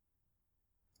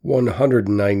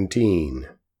119.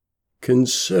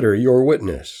 Consider your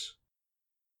witness.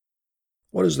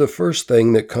 What is the first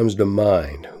thing that comes to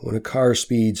mind when a car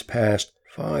speeds past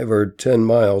 5 or 10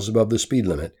 miles above the speed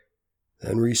limit,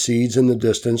 then recedes in the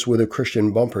distance with a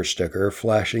Christian bumper sticker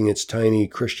flashing its tiny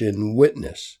Christian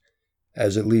witness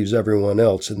as it leaves everyone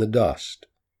else in the dust?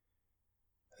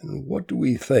 And what do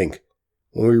we think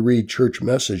when we read church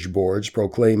message boards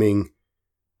proclaiming,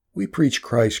 "We preach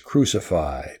Christ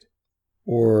crucified,"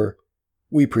 or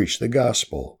 "We preach the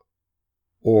gospel,"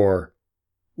 or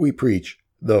 "We preach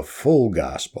the full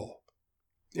gospel,"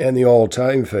 and the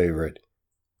all-time favorite,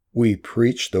 "We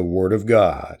preach the Word of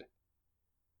God"?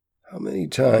 How many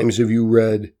times have you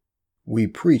read, "We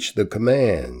preach the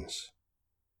commands"?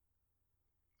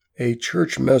 A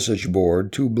church message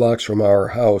board 2 blocks from our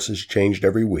house is changed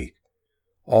every week,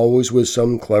 always with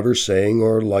some clever saying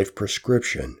or life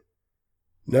prescription.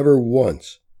 Never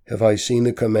once have I seen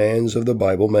the commands of the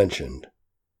Bible mentioned.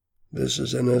 This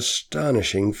is an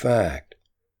astonishing fact.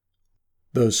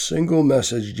 The single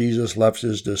message Jesus left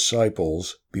his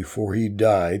disciples before he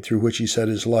died, through which he said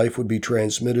his life would be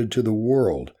transmitted to the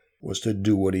world, was to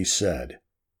do what he said,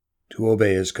 to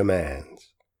obey his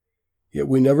commands. Yet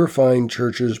we never find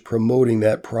churches promoting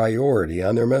that priority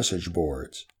on their message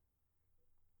boards.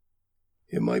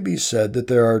 It might be said that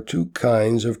there are 2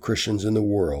 kinds of Christians in the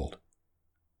world: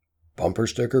 bumper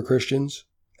sticker Christians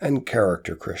and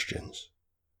character Christians.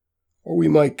 Or we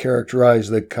might characterize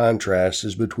the contrast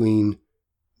as between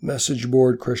message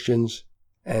board Christians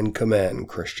and command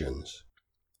Christians.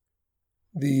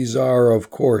 These are, of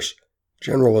course,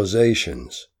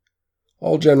 generalizations.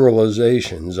 All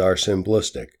generalizations are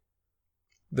simplistic.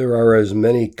 There are as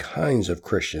many kinds of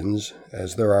Christians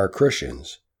as there are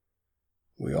Christians.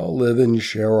 We all live and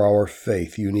share our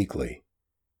faith uniquely.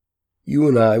 You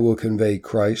and I will convey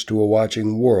Christ to a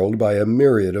watching world by a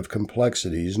myriad of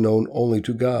complexities known only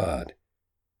to God.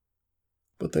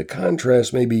 But the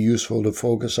contrast may be useful to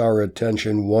focus our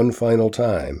attention one final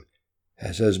time,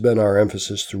 as has been our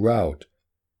emphasis throughout,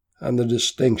 on the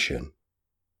distinction,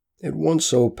 at once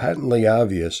so patently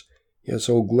obvious, yet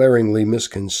so glaringly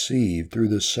misconceived through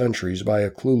the centuries by a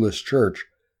clueless church,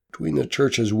 between the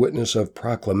church's witness of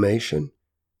proclamation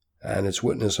and its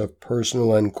witness of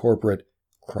personal and corporate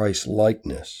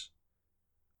Christ-likeness.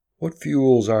 What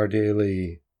fuels our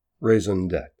daily raison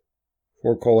d'etre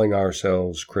for calling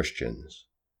ourselves Christians?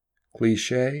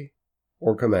 Cliché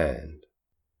or command?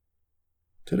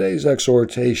 Today's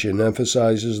exhortation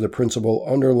emphasizes the principle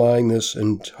underlying this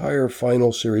entire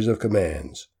final series of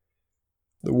commands.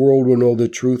 The world will know the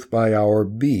truth by our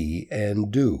be and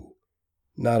do,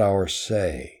 not our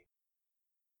say.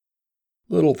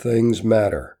 Little things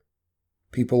matter.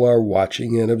 People are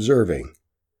watching and observing.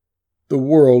 The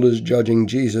world is judging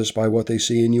Jesus by what they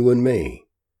see in you and me,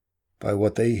 by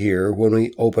what they hear when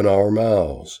we open our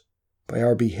mouths, by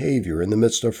our behavior in the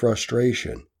midst of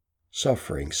frustration,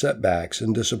 suffering, setbacks,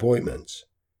 and disappointments.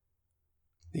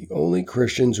 The only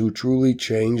Christians who truly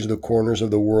change the corners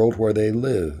of the world where they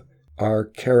live are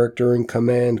character and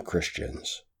command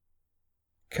Christians.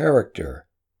 Character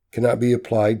cannot be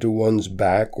applied to one's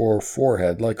back or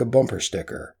forehead like a bumper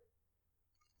sticker.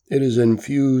 It is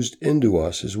infused into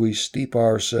us as we steep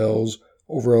ourselves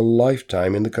over a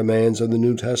lifetime in the commands of the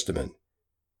New Testament.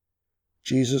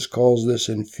 Jesus calls this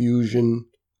infusion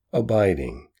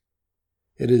abiding.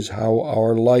 It is how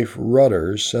our life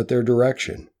rudders set their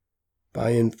direction, by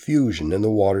infusion in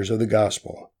the waters of the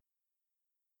gospel.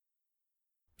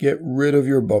 Get rid of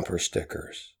your bumper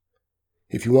stickers.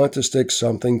 If you want to stick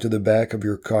something to the back of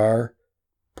your car,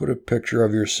 put a picture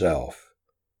of yourself.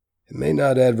 It may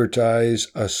not advertise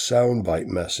a soundbite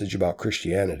message about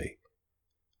Christianity,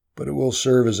 but it will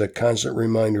serve as a constant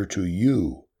reminder to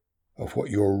you of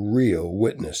what your real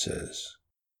witness is.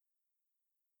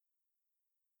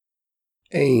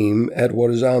 Aim at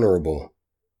what is honorable,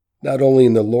 not only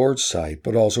in the Lord's sight,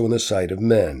 but also in the sight of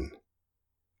men.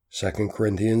 2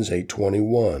 Corinthians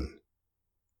 8:21.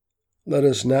 Let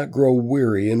us not grow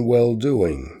weary in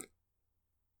well-doing.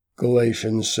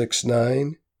 Galatians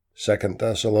 6:9, 2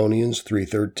 Thessalonians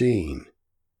 3:13.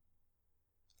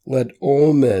 Let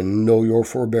all men know your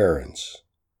forbearance.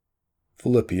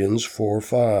 Philippians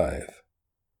 4:5.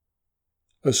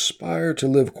 Aspire to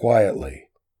live quietly,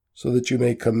 so that you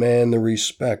may command the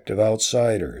respect of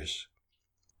outsiders.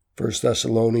 1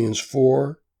 Thessalonians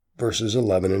 4, verses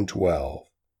 11 and 12.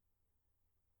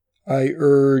 I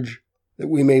urge that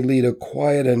we may lead a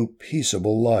quiet and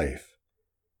peaceable life,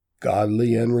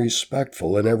 godly and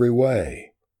respectful in every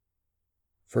way.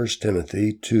 1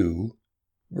 Timothy 2,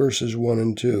 verses 1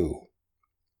 and 2.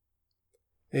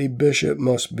 A bishop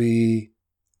must be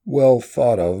well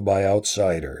thought of by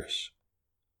outsiders.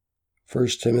 1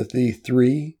 Timothy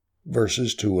 3,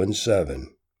 verses 2 and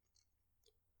 7.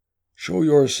 Show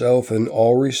yourself in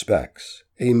all respects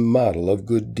a model of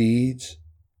good deeds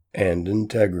and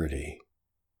integrity.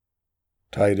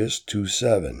 Titus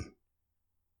 2:7.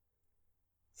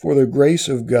 For the grace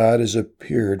of God is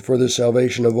appeared for the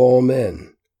salvation of all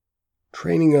men,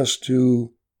 training us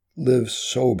to live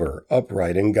sober,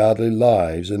 upright, and godly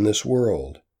lives in this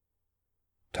world.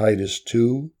 Titus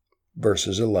 2,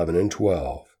 verses 11 and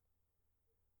 12.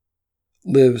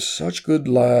 Live such good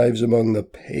lives among the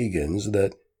pagans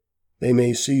that they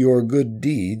may see your good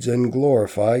deeds and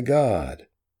glorify God.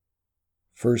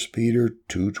 1 Peter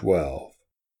 2:12.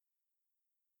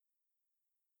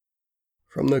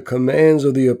 From the Commands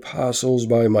of the Apostles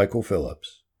by Michael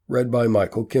Phillips, read by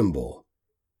Michael Kimball.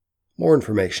 More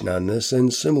information on this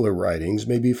and similar writings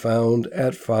may be found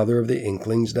at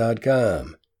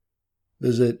fatheroftheinklings.com.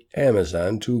 Visit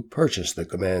Amazon to purchase the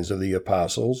Commands of the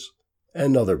Apostles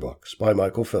and other books by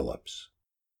Michael Phillips.